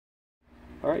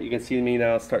Alright, you can see me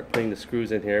now start putting the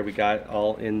screws in here. We got it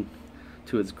all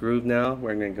into its groove now.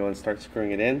 We're going to go and start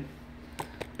screwing it in.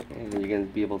 And you're going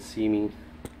to be able to see me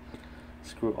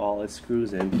screw all its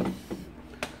screws in.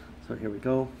 So here we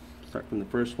go. Start from the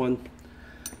first one.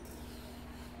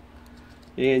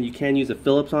 And you can use a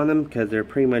Phillips on them because they're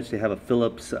pretty much, they have a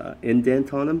Phillips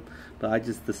indent on them. But I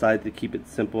just decided to keep it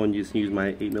simple and just use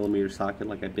my 8mm socket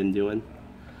like I've been doing.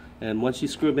 And once you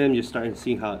screw them in, you're starting to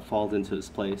see how it falls into its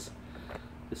place.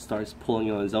 It starts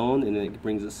pulling on its own and then it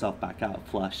brings itself back out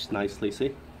flush nicely,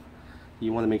 see?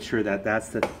 You want to make sure that that's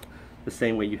the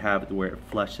same way you have it where it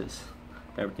flushes.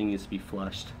 Everything needs to be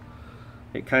flushed.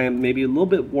 It kind of maybe a little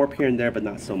bit warp here and there, but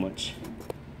not so much.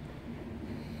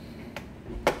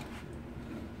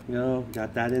 You know,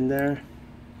 got that in there.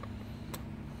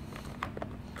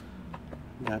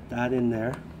 Got that in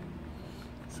there.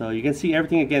 So you can see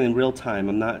everything again in real time.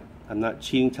 I'm not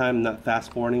cheating time, I'm not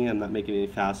fast forwarding it, I'm not making it any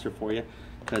faster for you,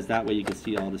 because that way you can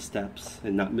see all the steps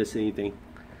and not miss anything.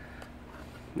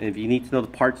 And if you need to know the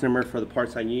parts number for the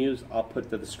parts I use, I'll put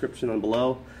the description on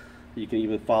below. You can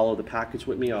even follow the package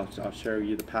with me. I'll show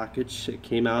you the package it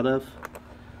came out of,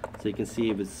 so you can see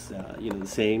if it's you know, the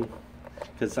same.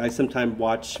 Because I sometimes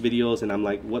watch videos and I'm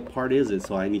like, what part is it?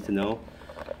 So I need to know.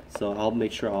 So I'll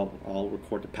make sure I'll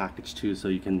record the package too, so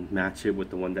you can match it with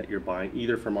the one that you're buying,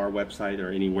 either from our website or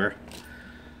anywhere.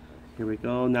 Here we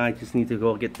go. Now I just need to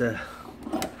go get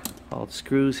all the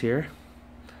screws here.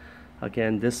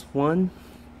 Again, this one,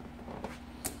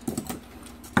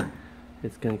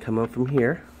 it's going to come up from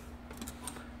here.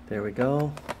 There we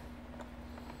go.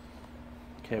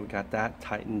 Okay, we got that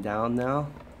tightened down now.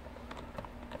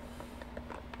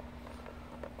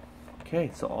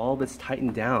 Okay, so all of it's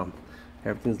tightened down.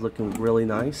 Everything's looking really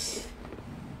nice.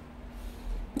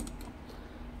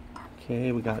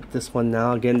 Okay, we got this one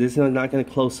now. Again, this is not going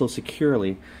to close so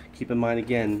securely. Keep in mind,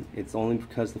 again, it's only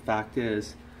because the fact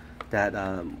is that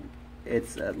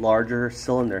it's a larger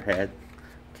cylinder head.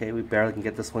 Okay, we barely can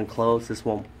get this one closed. This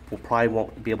one we'll probably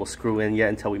won't be able to screw in yet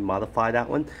until we modify that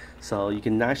one. So you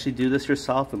can actually do this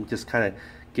yourself and just kind of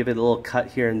give it a little cut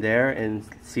here and there and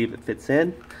see if it fits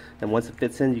in. And once it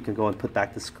fits in, you can go and put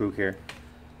back the screw here.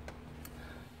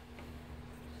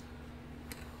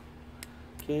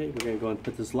 Okay, we're going to go and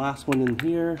put this last one in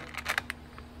here.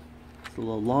 It's a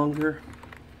little longer.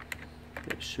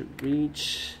 It should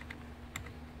reach.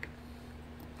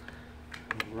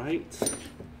 Alright.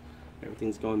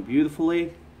 Everything's going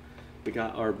beautifully. We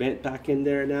got our vent back in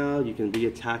there now. You can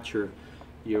reattach your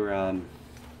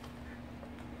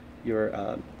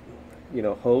you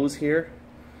know, hose here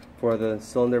for the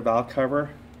cylinder valve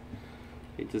cover.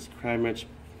 It just pretty much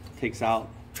takes out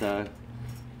the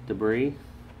debris.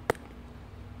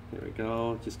 There we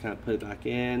go. Just kind of put it back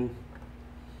in,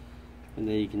 and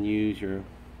then you can use your,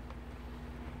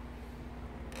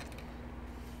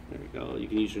 there we go. You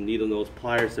can use your needle nose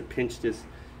pliers to pinch this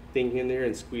thing in there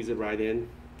and squeeze it right in.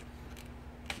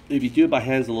 If you do it by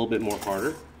hand, it's a little bit more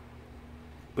harder,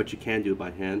 but you can do it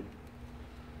by hand.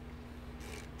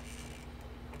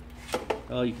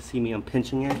 Oh, you can see me, I'm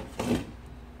pinching it.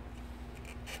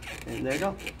 And there you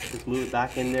go. Just move it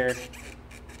back in there.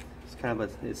 It's kind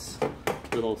of it's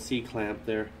little C-clamp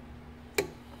there. There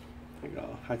you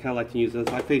go. I kind of like to use this.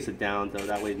 I face it down though,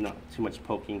 that way it's not too much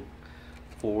poking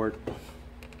forward.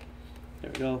 There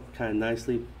we go. Kind of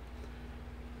nicely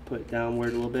put it downward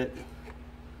a little bit.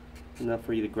 Enough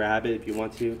for you to grab it if you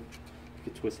want to. You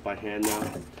can twist it by hand now.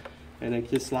 And it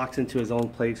just locks into its own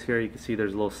place here. You can see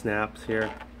there's little snaps here.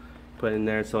 Put in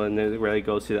there, so then it really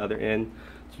goes to the other end,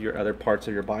 to your other parts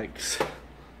of your bikes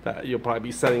that you'll probably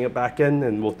be setting it back in,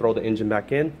 and we'll throw the engine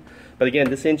back in. But again,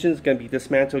 this engine is going to be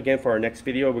dismantled again for our next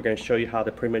video. We're going to show you how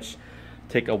to pretty much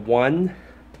take a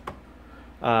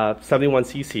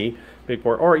 71cc Big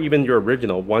Bore, or even your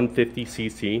original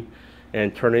 150cc,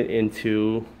 and turn it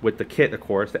into, with the kit of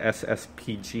course, the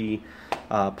SSPG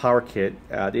power kit.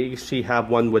 They actually have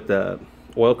one with the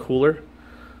oil cooler,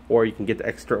 or you can get the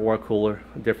extra oil cooler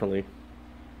differently.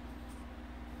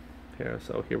 Here,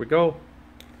 so here we go.